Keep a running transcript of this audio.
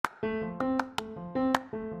I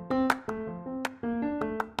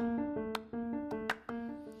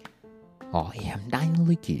am Daniel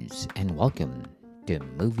Lucas and welcome to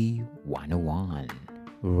Movie 101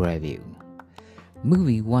 Review.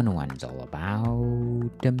 Movie 101 is all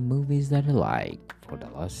about the movies that I like for the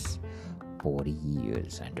last 40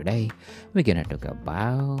 years, and today we're gonna talk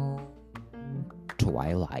about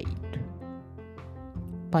Twilight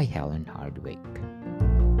by Catherine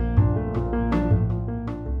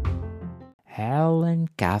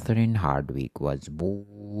Hardwicke was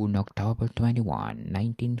born October 21,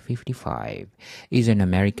 1955, is an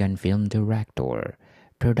American film director,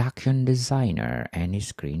 production designer, and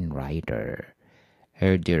screenwriter.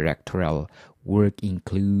 Her directorial work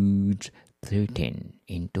includes 13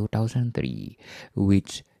 in 2003,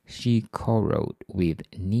 which she co-wrote with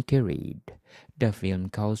Nikki Reed. The film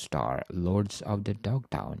co-starred Lords of the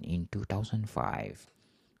Dogtown in 2005,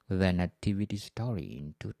 The Nativity Story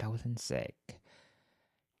in 2006,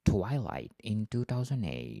 Twilight in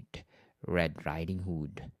 2008, Red Riding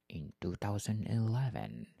Hood in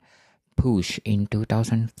 2011, Push in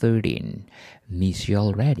 2013, Miss You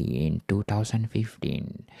Already in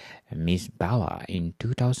 2015, Miss Bella in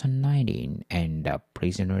 2019, and The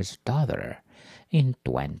Prisoner's Daughter in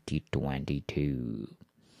 2022.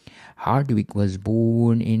 Hardwicke was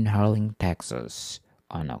born in Harling, Texas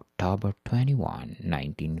on October 21,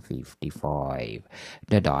 1955,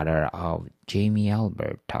 the daughter of Jamie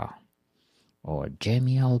Alberta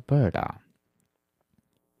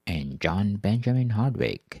and John Benjamin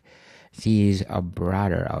Hardwicke. She is a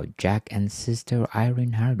brother of Jack and sister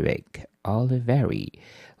Irene Hardwicke Oliveri,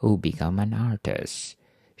 who became an artist.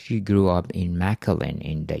 She grew up in McAllen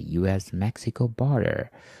in the U.S.-Mexico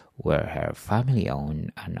border, where her family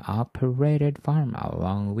owned and operated farm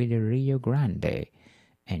along with the Rio Grande,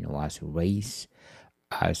 and was raised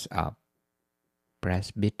as a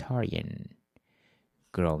Presbyterian.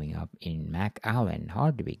 Growing up in McAllen,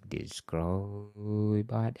 Hardwicke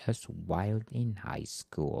described as wild in high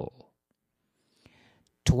school.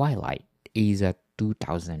 Twilight is a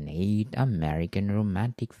 2008 American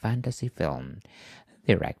romantic fantasy film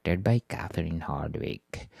directed by Catherine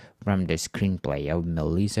Hardwicke from the screenplay of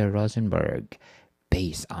Melissa Rosenberg,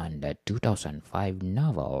 based on the 2005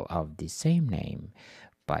 novel of the same name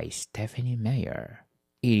by Stephanie Meyer.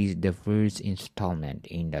 It is the first installment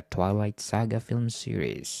in the Twilight Saga film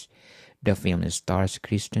series. The film stars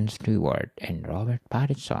Kristen Stewart and Robert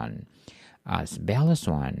Pattinson as Bella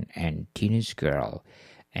Swan and teenage girl,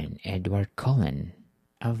 and Edward Cullen,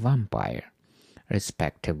 a vampire,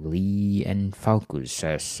 respectively, and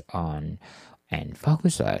focuses on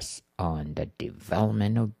the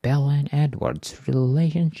development of Bella and Edward's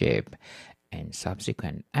relationship and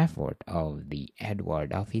subsequent effort of the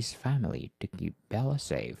Edward of his family to keep Bella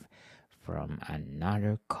safe from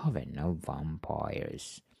another coven of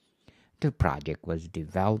vampires. The project was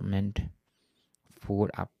developed for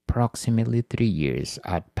approximately 3 years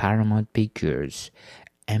at Paramount Pictures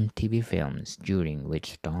MTV Films, during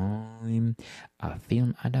which time a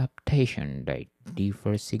film adaptation that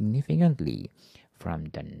differs significantly from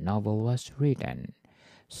the novel was written.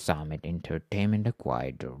 Summit Entertainment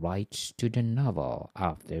acquired the rights to the novel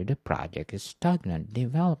after the project's stagnant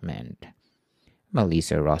development.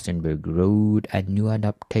 Melissa Rosenberg wrote a new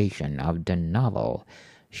adaptation of the novel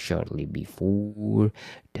shortly before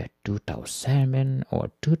the 2007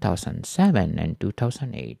 and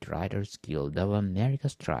 2008 Writers Guild of America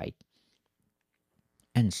strike,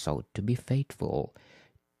 and sought to be faithful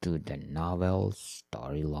to the novel's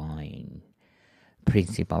storyline.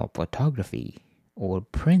 Principal photography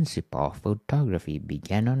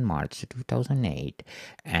began on March 2008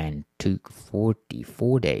 and took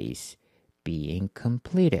 44 days, being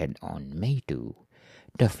completed on May 2.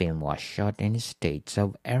 The film was shot in the states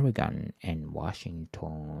of Oregon and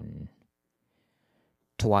Washington.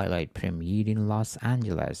 Twilight premiered in Los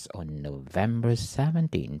Angeles on November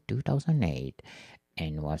 17, 2008,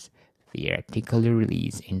 and was theatrically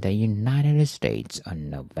released in the United States on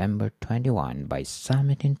November 21 by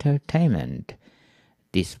Summit Entertainment.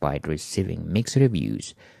 Despite receiving mixed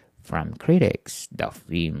reviews from critics, the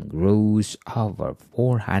film grossed over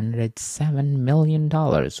 $407 million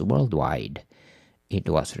worldwide. It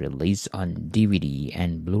was released on DVD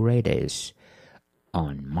and Blu-ray discs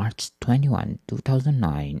on March 21,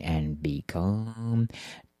 2009, and became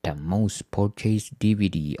the most purchased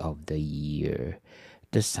DVD of the year.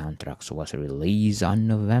 The soundtrack was released on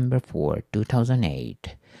November 4,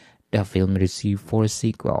 2008. The film received 4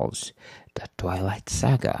 sequels: The Twilight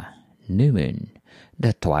Saga, New Moon,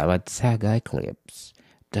 The Twilight Saga Eclipse,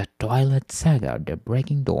 The Twilight Saga The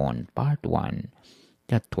Breaking Dawn Part 1,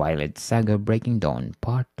 the Twilight Saga Breaking Dawn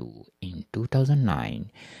Part 2 in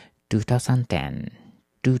 2009, 2010,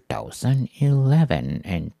 2011,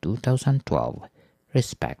 and 2012,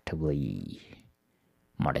 respectively.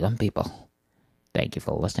 Mortal people, thank you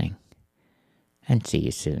for listening, and see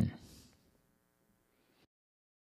you soon.